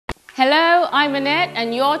Hello, I'm Annette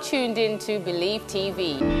and you're tuned in to Believe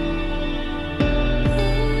TV.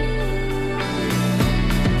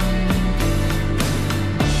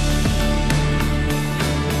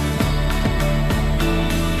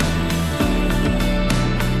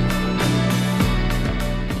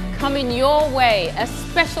 Coming your way, a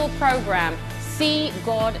special program, See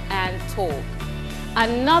God and Talk.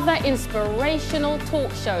 Another inspirational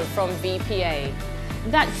talk show from VPA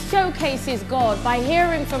that showcases God by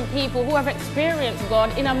hearing from people who have experienced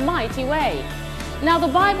God in a mighty way. Now the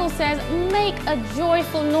Bible says, make a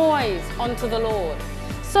joyful noise unto the Lord.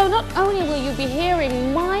 So not only will you be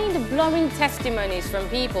hearing mind-blowing testimonies from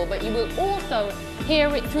people, but you will also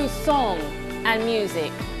hear it through song and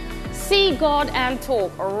music. See God and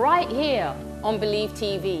Talk right here on Believe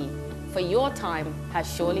TV, for your time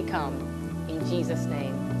has surely come. In Jesus'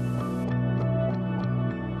 name.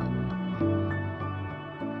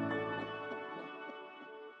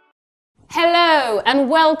 Hello and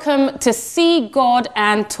welcome to See God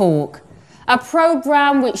and Talk, a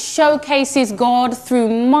program which showcases God through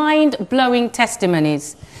mind-blowing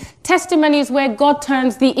testimonies. Testimonies where God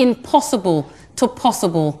turns the impossible to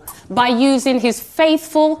possible by using his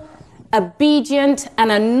faithful, obedient and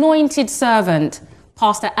anointed servant,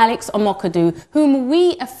 Pastor Alex Omokadu, whom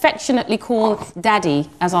we affectionately call Daddy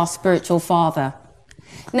as our spiritual father.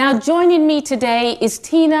 Now joining me today is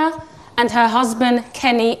Tina and her husband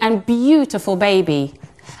Kenny and beautiful baby.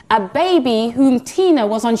 A baby whom Tina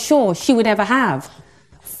was unsure she would ever have,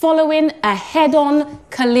 following a head-on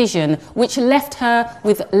collision which left her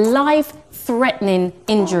with life-threatening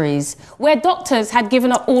injuries, where doctors had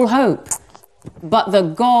given up all hope. But the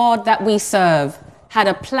God that we serve had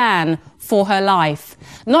a plan for her life.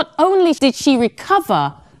 Not only did she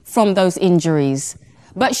recover from those injuries,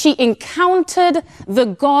 but she encountered the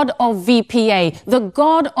God of VPA, the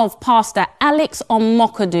God of Pastor Alex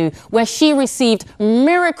Omokadu, where she received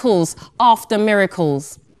miracles after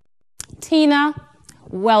miracles. Tina,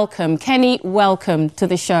 welcome. Kenny, welcome to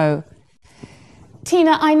the show.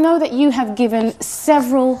 Tina, I know that you have given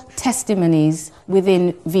several testimonies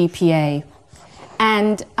within VPA.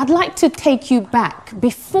 And I'd like to take you back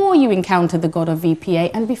before you encountered the God of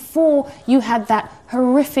VPA and before you had that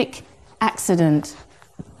horrific accident.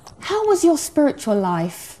 How was your spiritual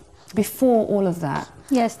life before all of that?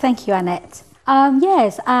 Yes, thank you, Annette.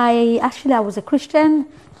 Yes, I was a Christian.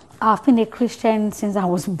 I've been a Christian since I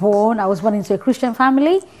was born. I was born into a Christian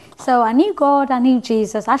family. So I knew God, I knew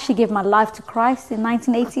Jesus. I actually gave my life to Christ in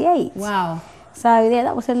 1988. Wow. So yeah,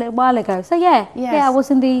 that was a little while ago. So yeah, I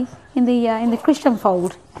was in the Christian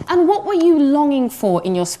fold. And what were you longing for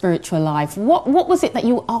in your spiritual life? What was it that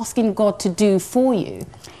you were asking God to do for you?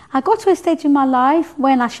 I got to a stage in my life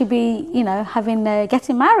when I should be,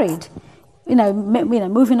 getting married,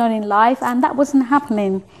 moving on in life, and that wasn't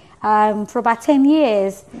happening. For about 10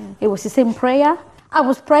 years, it was the same prayer. I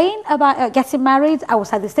was praying about getting married. I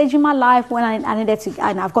was at the stage in my life when I needed to,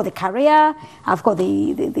 and I've got the career, I've got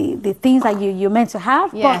the things that you're meant to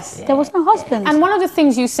have, yes. But there was no husband. And one of the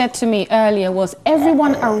things you said to me earlier was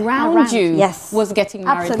everyone around you was getting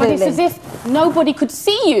married. Absolutely. But it's as if nobody could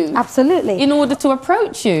see you. Absolutely. In order to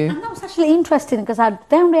approach you. And that was actually interesting because I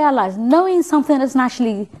then realized knowing something doesn't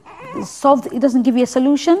actually solve, it doesn't give you a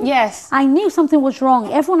solution. Yes. I knew something was wrong.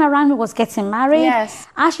 Everyone around me was getting married. Yes.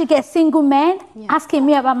 I should get single men asking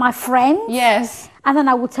me about my friends. Yes. And then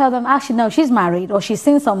I would tell them, actually, no, she's married or she's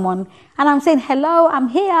seen someone. And I'm saying, hello, I'm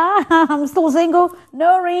here. I'm still single.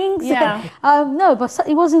 No rings. Yeah. No, but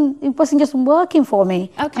it wasn't just working for me.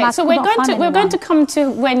 Okay, so we're going to come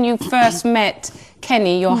to when you first met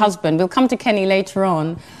Kenny, your husband. We'll come to Kenny later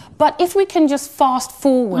on. But if we can just fast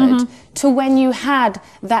forward to when you had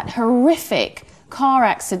that horrific car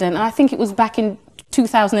accident, I think it was back in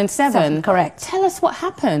 2007. Correct. Tell us what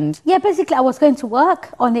happened. Yeah, basically I was going to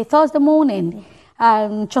work on a Thursday morning,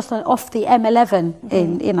 just off the M11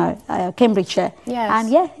 in Cambridgeshire. Yes.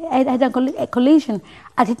 And I had a collision.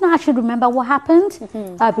 I did not actually remember what happened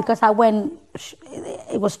because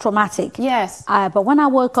it was traumatic. Yes. But when I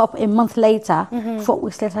woke up a month later, 4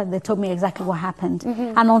 weeks later, they told me exactly what happened.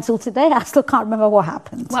 And until today, I still can't remember what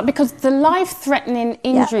happened. Well, because the life-threatening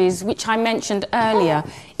injuries, which I mentioned earlier,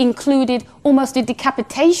 included almost a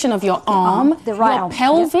decapitation of your arm, the right your arm.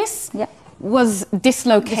 pelvis. Was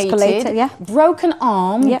dislocated, broken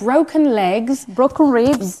arm, broken legs, broken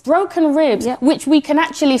ribs, which we can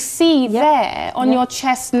actually see there on your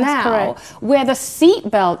chest now, where the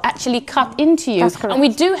seatbelt actually cut into you. That's correct. And we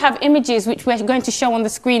do have images which we're going to show on the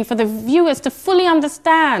screen for the viewers to fully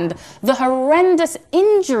understand the horrendous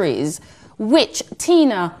injuries which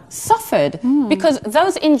Tina suffered, because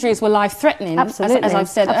those injuries were life-threatening, as I've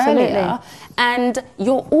said earlier. and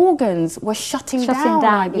your organs were shutting down,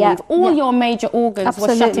 I believe. All your major organs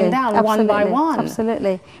were shutting down one by one.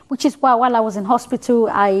 Absolutely. Which is why while I was in hospital,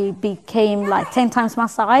 I became like 10 times my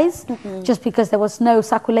size, just because there was no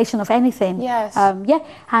circulation of anything. Yes.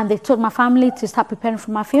 And they told my family to start preparing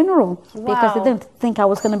for my funeral because they didn't think I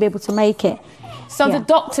was going to be able to make it. So the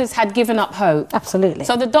doctors had given up hope. Absolutely.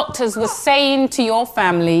 So the doctors were saying to your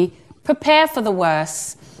family, prepare for the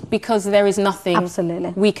worst, because there is nothing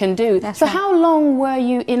we can do. So how long were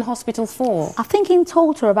you in hospital for? I think in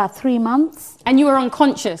total about 3 months. And you were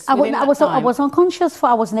unconscious? I was unconscious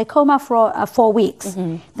I was in a coma for 4 weeks.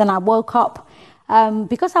 Then I woke up.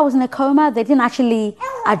 Because I was in a coma, they didn't actually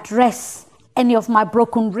address any of my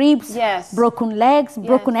broken ribs, broken legs,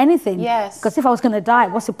 broken anything. Because if I was going to die,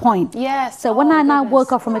 what's the point? So when I now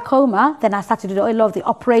woke up from a coma, then I started to do a lot of the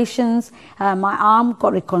operations. My arm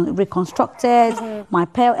got reconstructed, my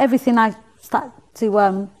pelvis, everything I started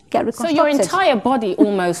to get reconstructed. So your entire body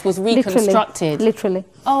almost was reconstructed? Literally.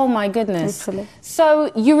 Oh my goodness. Literally.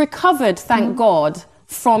 So you recovered, thank God,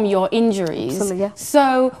 from your injuries. Absolutely,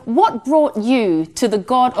 So what brought you to the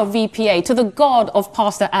God of VPA, to the God of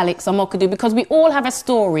Pastor Alex Amokudu? Because we all have a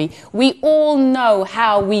story. We all know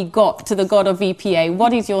how we got to the God of VPA.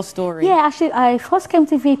 What is your story? Yeah, actually, I first came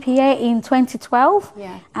to VPA in 2012.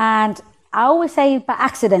 And I always say by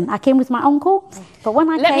accident. I came with my uncle, but when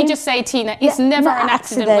Let me just say, Tina, it's never an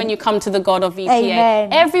accident when you come to the God of VPA.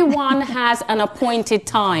 Amen. Everyone has an appointed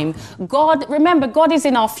time. Remember, God is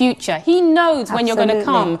in our future. He knows when you're going to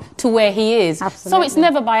come to where He is. So it's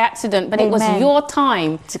never by accident, but it was your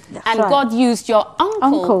time. And God used your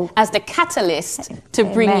uncle as the catalyst to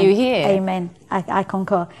bring you here. Amen. I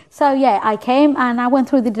concur. So yeah, I came and I went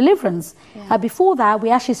through the deliverance. Before that,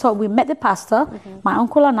 we met the pastor, my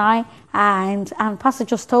uncle and I, and pastor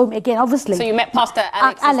just told me again, obviously. So you met Pastor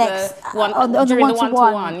Alex on the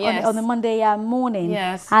one-to-one, yes. on the Monday morning.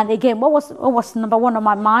 Yes. And again, what was number one on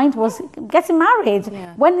my mind was getting married.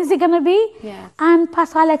 When is it going to be? And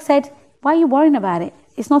Pastor Alex said, why are you worrying about it?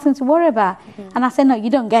 It's nothing to worry about. And I said, no, you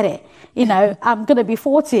don't get it. You know, I'm going to be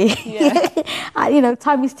 40.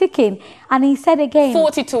 Time is ticking. And he said again,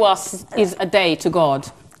 40 to us is a day to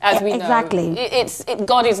God. As we know. Exactly.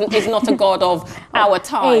 God is not a God of our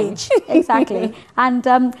time. Age. Exactly.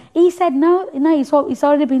 And he said, no, it's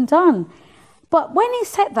already been done. But when he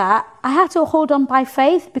said that, I had to hold on by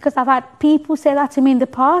faith, because I've had people say that to me in the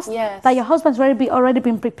past, that your husband's already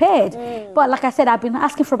been prepared. But like I said, I've been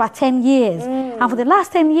asking for about 10 years. And for the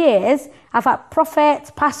last 10 years, I've had prophets,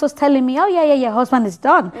 pastors telling me, oh, yeah, your husband is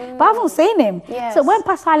done. But I haven't seen him. So when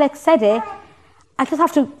Pastor Alex said it, I just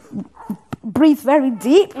have to breathe very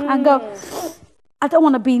deep and go, I don't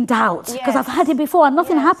want to be in doubt, because I've had it before and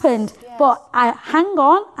nothing happened. But I hang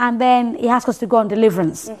on, and then he asked us to go on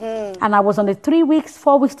deliverance. And I was on a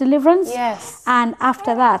 4 weeks deliverance. And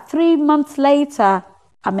after that, 3 months later,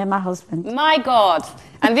 I met my husband. My God.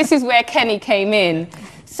 And this is where Kenny came in.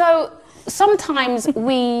 So sometimes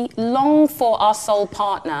we long for our soul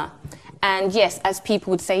partner. And yes, as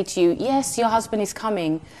people would say to you, yes, your husband is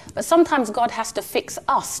coming. But sometimes God has to fix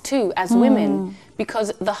us too as women,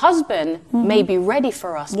 because the husband may be ready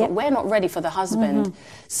for us, but we're not ready for the husband.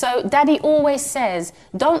 So Daddy always says,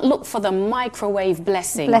 don't look for the microwave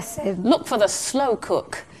blessing. Look for the slow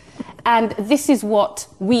cook. And this is what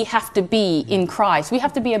we have to be in Christ. We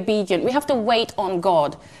have to be obedient. We have to wait on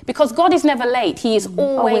God, because God is never late. He is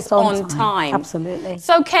always on time. Absolutely.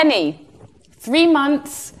 So Kenny, 3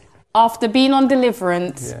 months after being on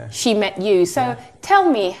deliverance, she met you. So tell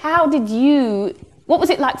me, what was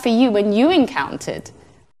it like for you when you encountered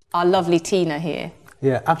our lovely Tina here?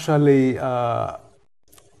 Yeah, actually,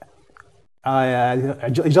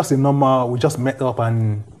 it's just a normal, we just met up,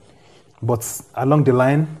 but along the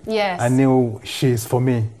line, I knew she's for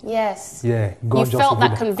me. Yeah, God you felt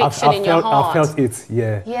that conviction in your heart. I felt it,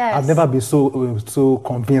 I've never been so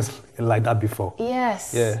convinced like that before.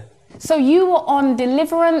 So you were on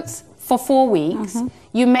deliverance for 4 weeks.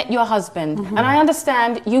 You met your husband. And I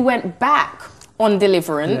understand you went back on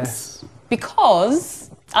deliverance because...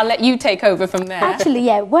 I'll let you take over from there. Actually,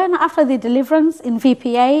 after the deliverance in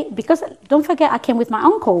VPA, because don't forget I came with my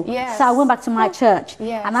uncle. So I went back to my church.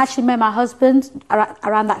 And I actually met my husband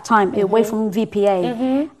around that time, away from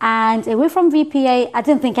VPA. And away from VPA, I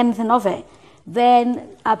didn't think anything of it. Then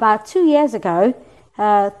about 2 years ago,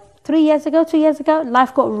 2 years ago,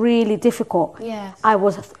 life got really difficult. I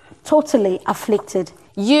was totally afflicted.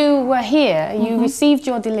 You were here, you received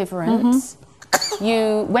your deliverance,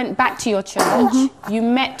 you went back to your church, you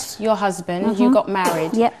met your husband, you got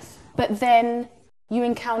married. But then you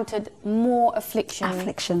encountered more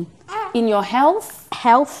affliction. In your health?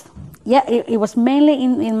 It was mainly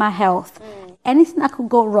in my health. anything that could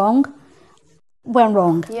go wrong went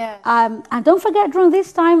wrong. Yeah. And don't forget, during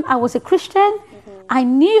this time, I was a Christian. I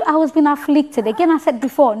knew I was being afflicted. Again, I said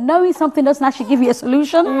before, knowing something doesn't actually give you a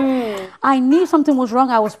solution. I knew something was wrong.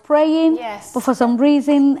 I was praying, but for some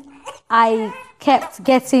reason, I kept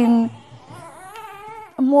getting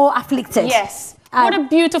more afflicted. Yes. What a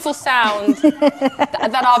beautiful sound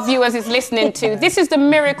that our viewers is listening to. This is the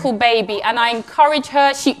miracle baby, and I encourage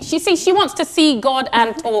her. She wants to see God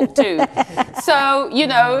and talk too. So, you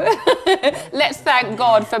know, let's thank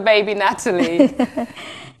God for baby Natalie.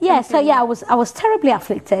 I was terribly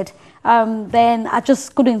afflicted. Then I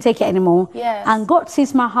just couldn't take it anymore. Yes. And God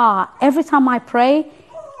sees my heart. Every time I pray,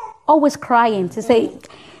 always crying to say,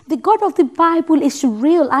 the God of the Bible is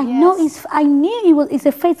real. I knew he's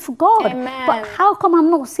a faithful God. Amen. But how come I'm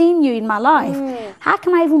not seeing you in my life? How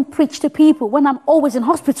can I even preach to people when I'm always in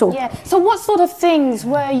hospital? Yeah. So what sort of things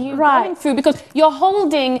were you going through? Because you're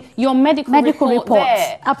holding your medical report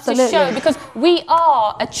there. Absolutely. To show, because we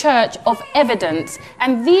are a church of evidence,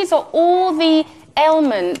 and these are all the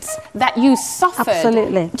ailments that you suffered.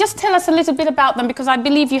 Absolutely. Just tell us a little bit about them, because I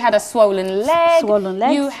believe you had a swollen leg. Swollen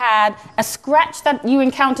legs. You had a scratch that you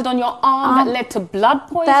encountered on your arm that led to blood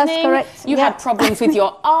poisoning. That's correct. You had problems with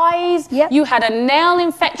your eyes. You had a nail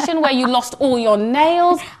infection where you lost all your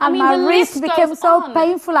nails. And my wrist became so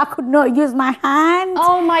painful I could not use my hand.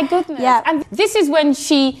 Oh my goodness. Yeah. And this is when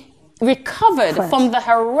she recovered from the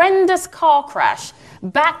horrendous car crash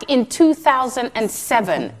back in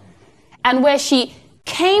 2007. And where she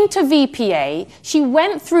came to VPA, she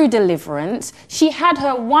went through deliverance. She had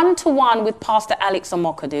her one-to-one with Pastor Alex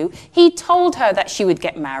Omokadu. He told her that she would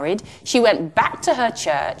get married. She went back to her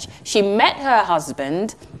church. She met her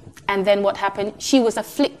husband. And then what happened? She was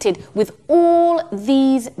afflicted with all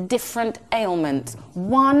these different ailments,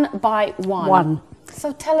 one by one.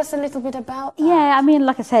 So tell us a little bit about that. Yeah, I mean,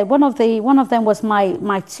 like I said, one of them was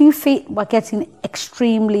my 2 feet were getting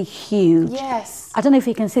extremely huge. Yes. I don't know if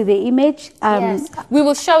you can see the image. Yes. We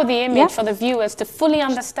will show the image for the viewers to fully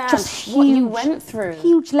understand what you went through.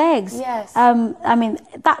 Huge legs. Yes. I mean,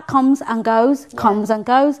 that comes and goes,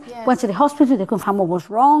 Yes. Went to the hospital, they couldn't find what was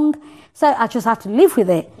wrong. So I just had to live with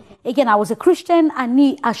it. Again, I was a Christian. I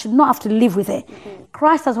knew I should not have to live with it.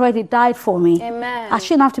 Christ has already died for me. Amen. I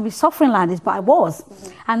shouldn't have to be suffering like this, but I was.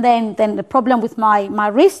 And then the problem with my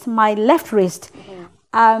wrist, my left wrist,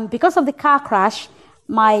 because of the car crash,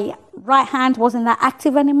 my right hand wasn't that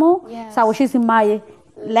active anymore. Yes. So I was using my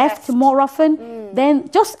left more often.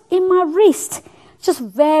 Then just in my wrist, just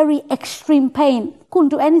very extreme pain. Couldn't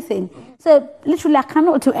do anything. So literally, I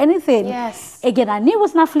cannot do anything. Yes. Again, I knew it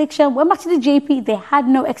was an affliction. Went back to the GP. They had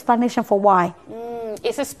no explanation for why.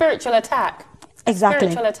 It's a spiritual attack.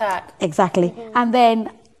 Exactly. Spiritual attack. Exactly. And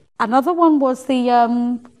then another one was the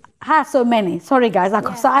I had so many. Sorry, guys. I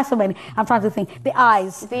had so many. I'm trying to think. The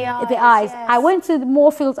eyes. The eyes. Yes. I went to the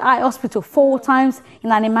Moorfields Eye Hospital 4 times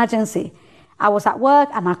in an emergency. I was at work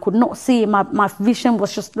and I could not see. My vision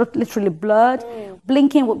was just literally blurred.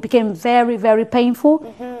 Blinking became very, very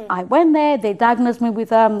painful. I went there. They diagnosed me with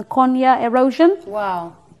cornea erosion.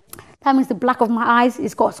 Wow. That means the black of my eyes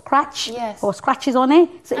has got a scratch or scratches on it.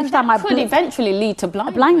 So and that could eventually lead to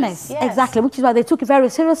blindness. Blindness, exactly, which is why they took it very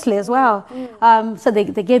seriously as well. So they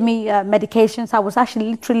gave me medications. I was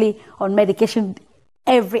actually literally on medication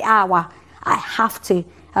every hour. I have to.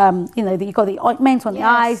 You got the ointment on the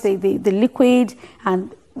eyes, the liquid,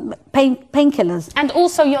 and painkillers. And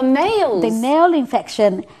also your nails. The nail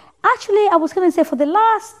infection. Actually, I was going to say for the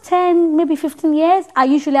last 10, maybe 15 years, I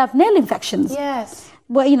usually have nail infections. Yes.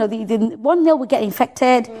 Well, the one nail will get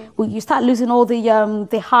infected. You start losing all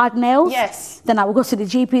the hard nails. Yes. Then I will go to the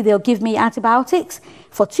GP. They'll give me antibiotics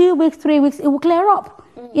for 2 weeks, 3 weeks. It will clear up.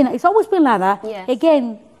 It's always been like that. Yes.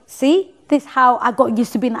 Again, see, this is how I got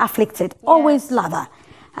used to being afflicted. Always like that.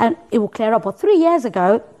 And it will clear up. But 3 years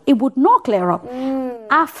ago, it would not clear up.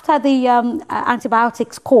 After the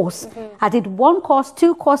antibiotics course, I did 1 course,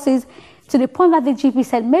 2 courses, to the point that the GP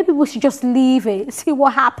said, maybe we should just leave it, see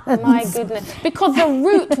what happens. My goodness. Because the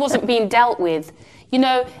root wasn't being dealt with.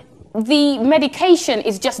 The medication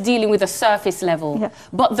is just dealing with a surface level,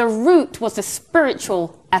 but the root was the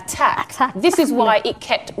spiritual attack. This is why it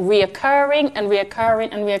kept reoccurring and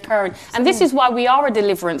reoccurring and reoccurring. And this is why we are a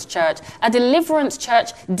deliverance church. A deliverance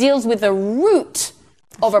church deals with the root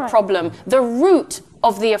of a problem, the root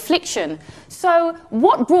of the affliction. So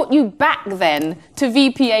what brought you back then to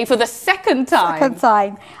VPA for the second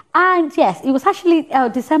time? And yes, it was actually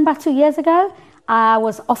December 2 years ago. I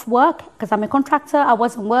was off work because I'm a contractor. I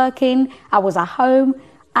wasn't working. I was at home.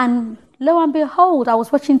 And lo and behold, I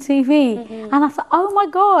was watching TV and I thought, oh my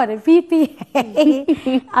God,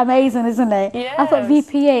 VPA. Amazing, isn't it? Yes. I thought,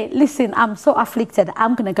 VPA, listen, I'm so afflicted.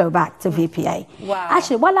 I'm going to go back to VPA. Wow.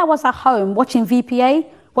 Actually, while I was at home watching VPA,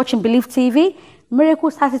 watching Believe TV,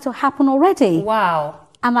 miracles started to happen already. Wow.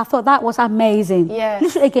 And I thought that was amazing. Yes.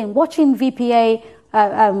 Listen, again, watching VPA,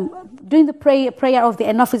 doing the prayer of the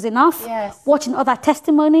enough is enough, yes. watching other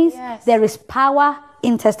testimonies, yes. there is power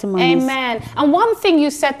in testimonies. Amen. And one thing you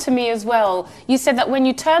said to me as well, you said that when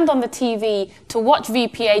you turned on the TV to watch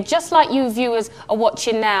VPA, just like you viewers are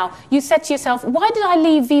watching now, you said to yourself, why did I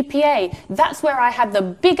leave VPA? That's where I had the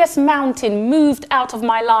biggest mountain moved out of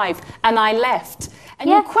my life, and I left. And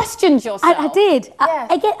you questioned yourself. I did. Yes.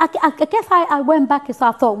 I guess I went back and so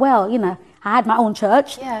I thought, well, you know, I had my own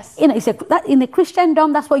church. Yes. You know, in the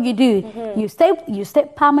Christendom, that's what you do. You stay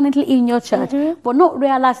permanently in your church, but not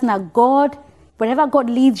realizing that God, wherever God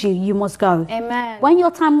leads you, you must go. Amen. When your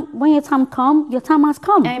time comes, your time has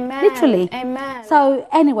come. Amen. Literally. Amen. So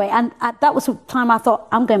anyway, and that was the time I thought,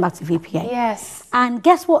 I'm going back to VPA. Yes. And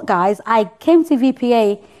guess what, guys? I came to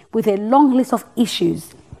VPA with a long list of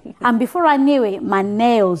issues. And before I knew it, my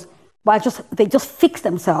nails, they just fixed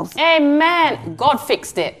themselves. Amen. God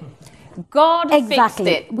fixed it. God fixed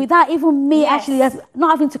it. Without even me actually not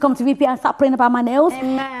having to come to VP and start praying about my nails.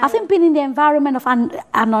 Amen. I think being in the environment of an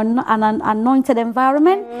anointed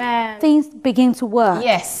environment, things begin to work.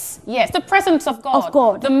 Yes, yes. The presence of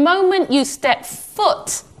God. The moment you step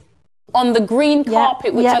foot on the green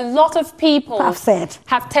carpet, which a lot of people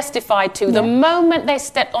have testified to, the moment they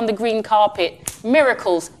stepped on the green carpet,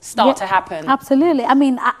 miracles start to happen. Absolutely. I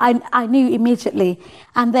mean, I knew immediately.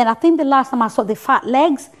 And then I think the last time I saw the fat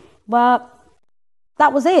legs, well,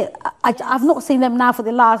 that was it. I've not seen them now for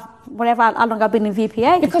the last, how long I've been in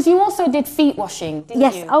VPA. Because you also did feet washing, didn't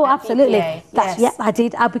you? Yes, oh, absolutely. Yes, I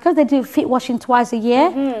did. Because they do feet washing twice a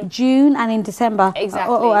year, June and in December.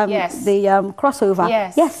 Exactly, The crossover.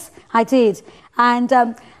 Yes, I did. And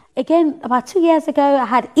again, about 2 years ago, I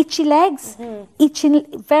had itchy legs,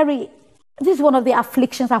 this is one of the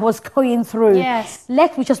afflictions I was going through. Yes.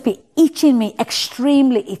 Legs would just be itching me,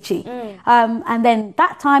 extremely itchy. And then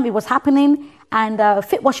that time it was happening, and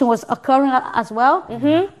fit washing was occurring as well.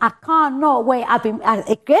 I cannot wait.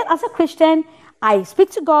 Again, as a Christian, I speak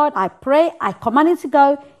to God, I pray, I command it to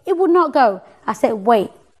go. It would not go. I said, wait,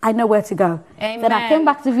 I know where to go. Amen. Then I came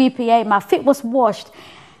back to VPA, my feet was washed.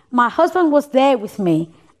 My husband was there with me,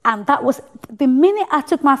 and that was the minute I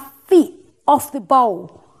took my feet off the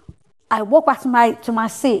bowl. I walked back to my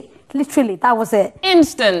seat. Literally, that was it.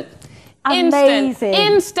 Instant. Amazing.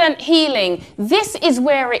 Instant healing. This is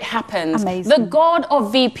where it happens. Amazing. The God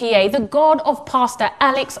of VPA, the God of Pastor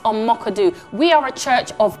Alex Omokodu. We are a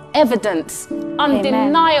church of evidence.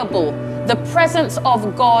 Undeniable. Amen. The presence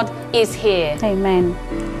of God is here. Amen.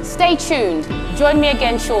 Stay tuned. Join me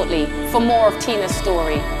again shortly for more of Tina's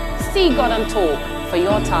story. See God and talk, for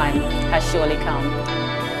your time has surely come.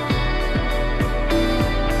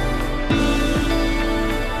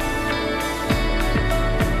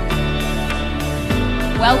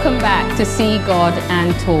 Welcome back to See God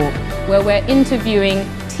and Talk, where we're interviewing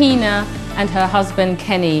Tina and her husband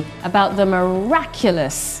Kenny about the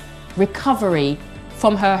miraculous recovery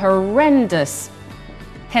from her horrendous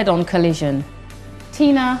head-on collision.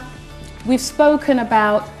 Tina, we've spoken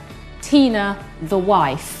about Tina, the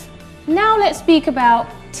wife. Now let's speak about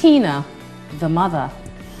Tina, the mother.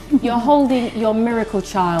 You're holding your miracle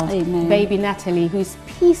child, Amen. Baby Natalie, who's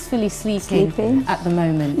peacefully sleeping at the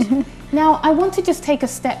moment. Now, I want to just take a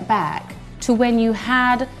step back to when you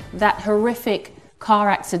had that horrific car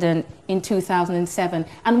accident in 2007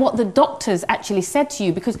 and what the doctors actually said to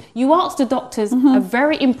you, because you asked the doctors a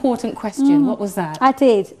very important question. What was that? I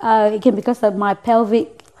did. Again, because of my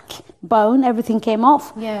pelvic bone, everything came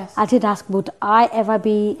off. Yes. I did ask, would I ever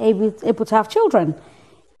be able to have children?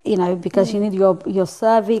 You know, because you need your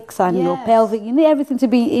cervix and your pelvic, you need everything to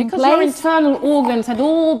be in place. Because your internal organs had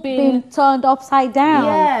all been turned upside down.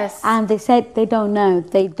 Yes. And they said they don't know.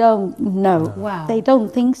 They don't know. Wow. They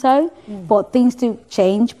don't think so, but things do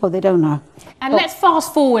change, but they don't know. And let's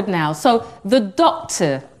fast forward now. So the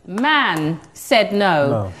doctor, man, said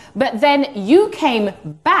no. But then you came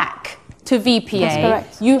back to VPA. That's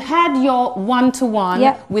correct. You had your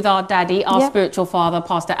one-to-one with our daddy, our spiritual father,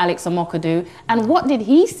 Pastor Alex Omokodu. And what did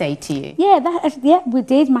he say to you? Yeah, we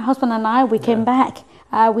did. My husband and I, we came back.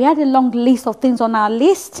 We had a long list of things on our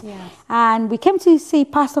list. Yes. And we came to see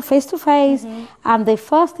Pastor face to face. And the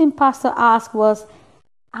first thing Pastor asked was,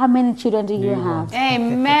 how many children do you have?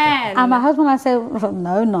 Amen. And my husband and I said,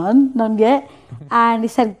 no, none yet. And he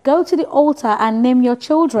said, go to the altar and name your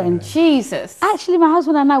children. Jesus. Actually, my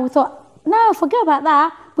husband and I, we thought, no, forget about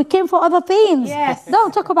that. We came for other things. Yes.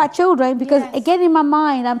 Don't talk about children, because again in my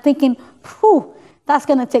mind I'm thinking, whew, that's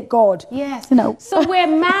going to take God. Yes. You know. So where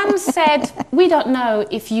man said, we don't know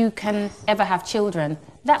if you can ever have children,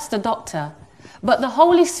 that's the doctor. But the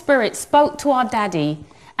Holy Spirit spoke to our daddy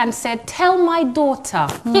and said, tell my daughter,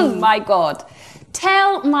 my God,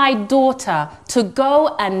 tell my daughter to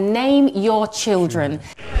go and name your children.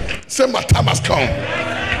 Say my time has come.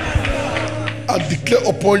 I declare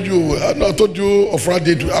upon you, I told you of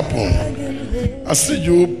Friday to happen. I see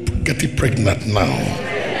you getting pregnant now.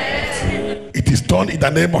 It is done in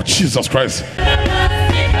the name of Jesus Christ.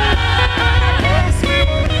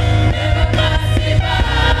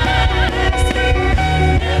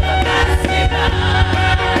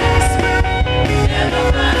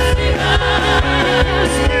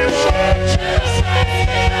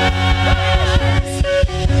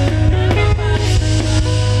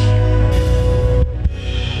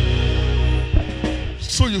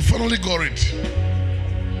 So you finally got it.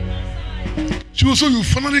 So you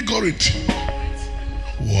finally got it.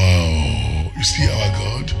 Wow. You see our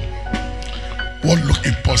God? What looked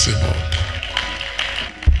impossible?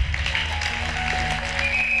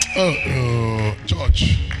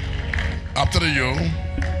 George, I'm telling you,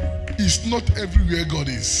 it's not everywhere God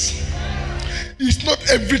is. It's not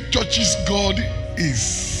every church's God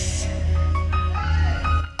is.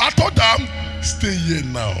 I told them, stay here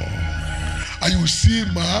now. And you see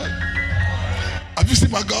have you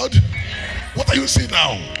seen my God? What are you seeing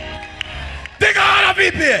now? The God of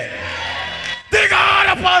EPA, the God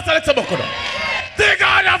of Pastor Alexander, the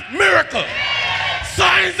God of miracle,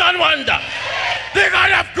 signs and wonder, the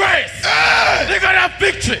God of grace, the God of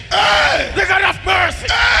victory, the God of mercy,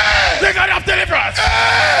 the God of deliverance.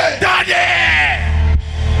 Daddy!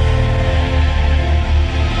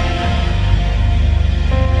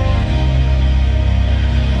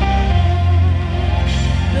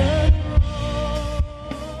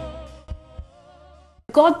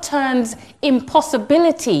 God turns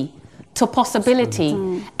impossibility to possibility.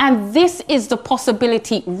 And this is the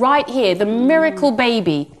possibility right here, the miracle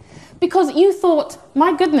baby. Because you thought,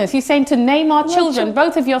 my goodness, he's saying to name our children.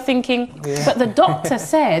 Both of you are thinking, but the doctor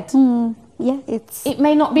said, it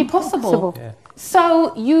may not be possible.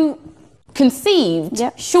 So you conceived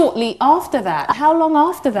shortly after that. How long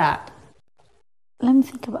after that? Let me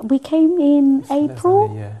think about it. We came in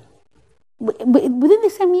April. Within the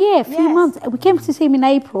same year, a few months. We came to see him in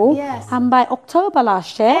April, and by October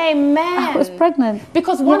last year, I was pregnant.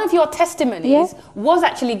 Because one of your testimonies was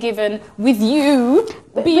actually given with you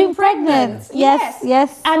being pregnant.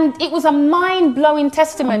 Yes. And it was a mind-blowing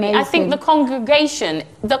testimony. Amazing. I think the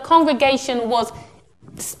congregation was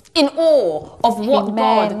in awe of what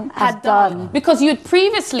God had done. Because you'd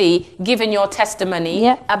previously given your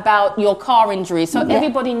testimony about your car injury, so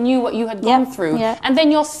everybody knew what you had gone through. And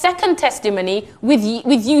then your second testimony with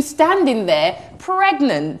you standing there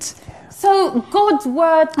pregnant. So God's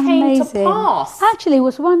word came to pass. Actually, it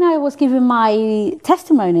was when I was giving my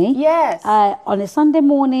testimony on a Sunday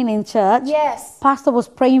morning in church. Pastor was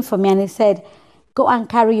praying for me and he said, go and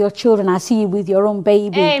carry your children. I see you with your own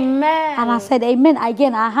baby. Amen. And I said, amen.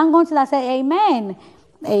 Again, I hung on to that. I said, amen.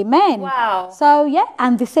 Amen. Wow. So,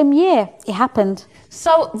 and the same year, it happened.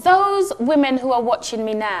 So those women who are watching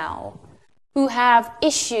me now, who have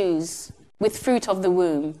issues with fruit of the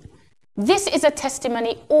womb, this is a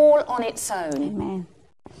testimony all on its own. Amen.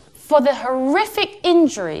 For the horrific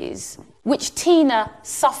injuries which Tina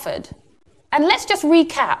suffered. And let's just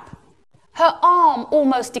recap. Her arm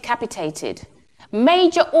almost decapitated.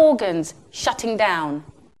 Major organs shutting down.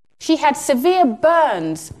 She had severe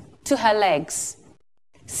burns to her legs.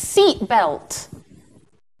 Seat belt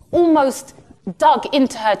almost dug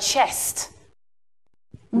into her chest.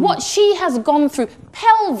 What she has gone through,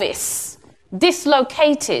 pelvis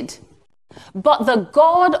dislocated. But the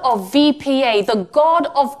God of VPA, the God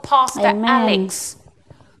of Pastor Alex,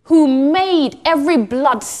 who made every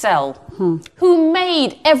blood cell, who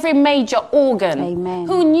made every major organ,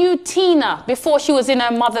 who knew Tina before she was in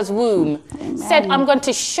her mother's womb, said, I'm going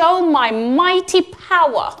to show my mighty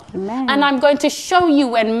power, and I'm going to show you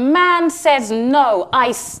when man says no,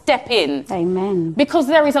 I step in. Because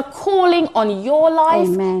there is a calling on your life,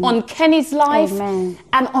 on Kenny's life,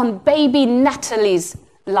 and on baby Natalie's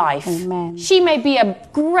life. She may be a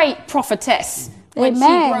great prophetess when she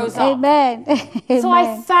grows up. So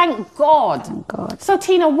I thank God. So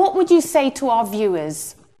Tina, what would you say to our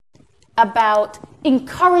viewers about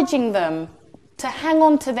encouraging them to hang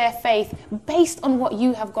on to their faith based on what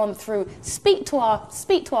you have gone through? Speak to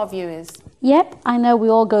our viewers. I know we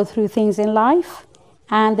all go through things in life,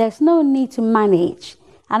 and there's no need to manage.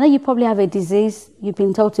 I know you probably have a disease, you've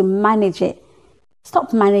been told to manage it.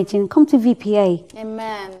 Stop managing. Come to VPA.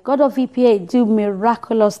 Amen. God of VPA do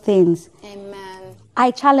miraculous things. Amen.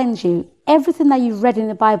 I challenge you. Everything that you've read in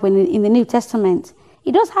the Bible, in the New Testament,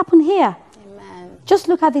 it does happen here. Amen. Just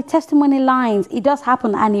look at the testimony lines. It does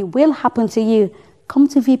happen, and it will happen to you. Come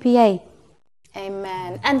to VPA.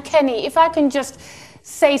 Amen. And Kenny, if I can just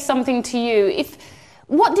say something to you,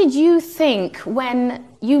 what did you think when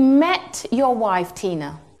you met your wife,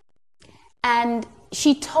 Tina, and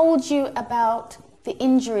she told you about the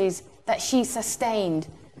injuries that she sustained?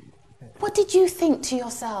 What did you think to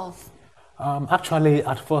yourself? Actually,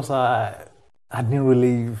 at first, I didn't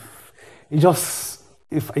really. It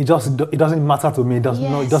doesn't matter to me. It doesn't.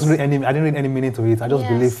 Yes. It doesn't really I didn't read any meaning to it. I just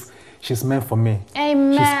Yes. believe she's meant for me.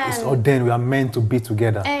 Amen. It's ordained. We are meant to be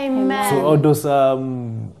together. Amen. So all those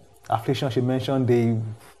afflictions she mentioned,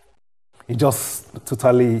 it just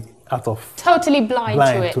totally totally blind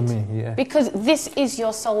to it. To me, yeah. Because this is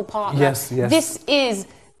your soul partner. Yes, yes. This is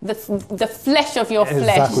the flesh of your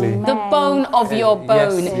Exactly. flesh, the bone of your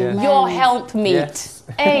bone, yes, yes. your helpmeet. Yes.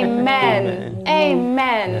 Amen.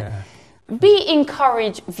 Amen. Yeah. Be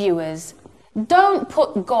encouraged, viewers. Don't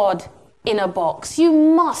put God in a box. You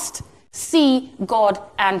must see God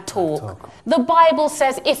and talk. The Bible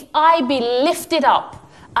says, if I be lifted up,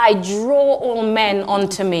 I draw all men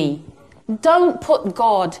unto me. Don't put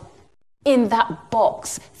God in that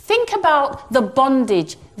box. Think about the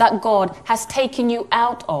bondage that God has taken you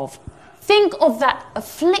out of. Think of that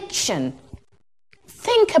affliction.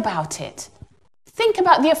 Think about it. Think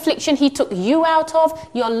about the affliction he took you out of,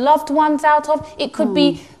 your loved ones out of. It could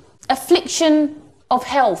be affliction of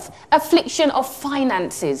health, affliction of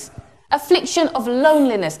finances, affliction of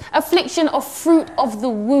loneliness, affliction of fruit of the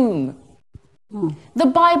womb. The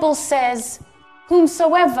Bible says,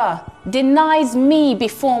 whomsoever denies me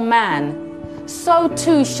before man, so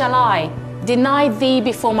too shall I deny thee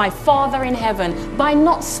before my Father in heaven. By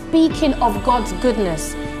not speaking of God's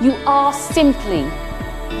goodness, you are simply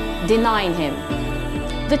denying him.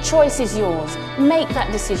 The choice is yours. Make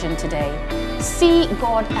that decision today. See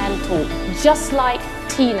God and talk, just like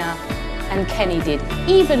Tina and Kenny did.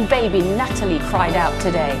 Even baby Natalie cried out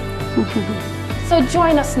today. So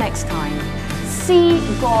join us next time. See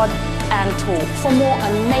God and talk for more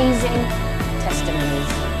amazing testimonies.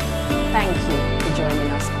 Thank you for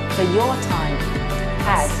joining us, for your time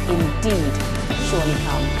has indeed surely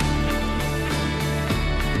come.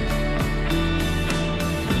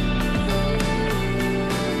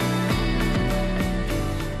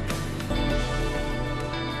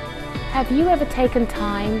 Have you ever taken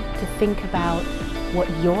time to think about what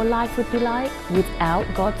your life would be like without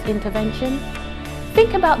God's intervention?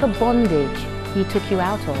 Think about the bondage he took you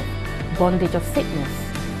out of. Bondage of sickness,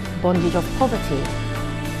 bondage of poverty,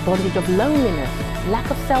 bondage of loneliness, lack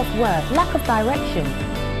of self-worth, lack of direction.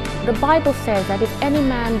 The Bible says that if any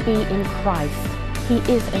man be in Christ, he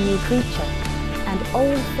is a new creature, and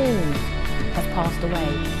old things have passed away.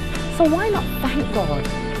 So why not thank God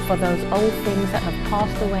for those old things that have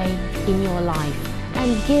passed away in your life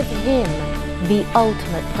and give him the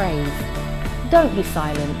ultimate praise? Don't be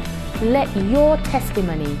silent. Let your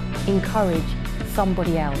testimony encourage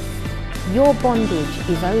somebody else. Your bondage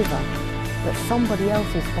is over, but somebody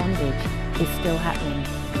else's bondage is still happening.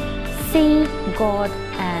 See God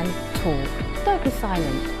and talk. Don't be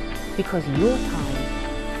silent, because your time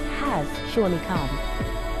has surely come.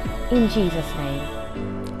 In Jesus'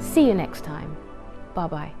 name. See you next time.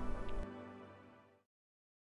 Bye-bye.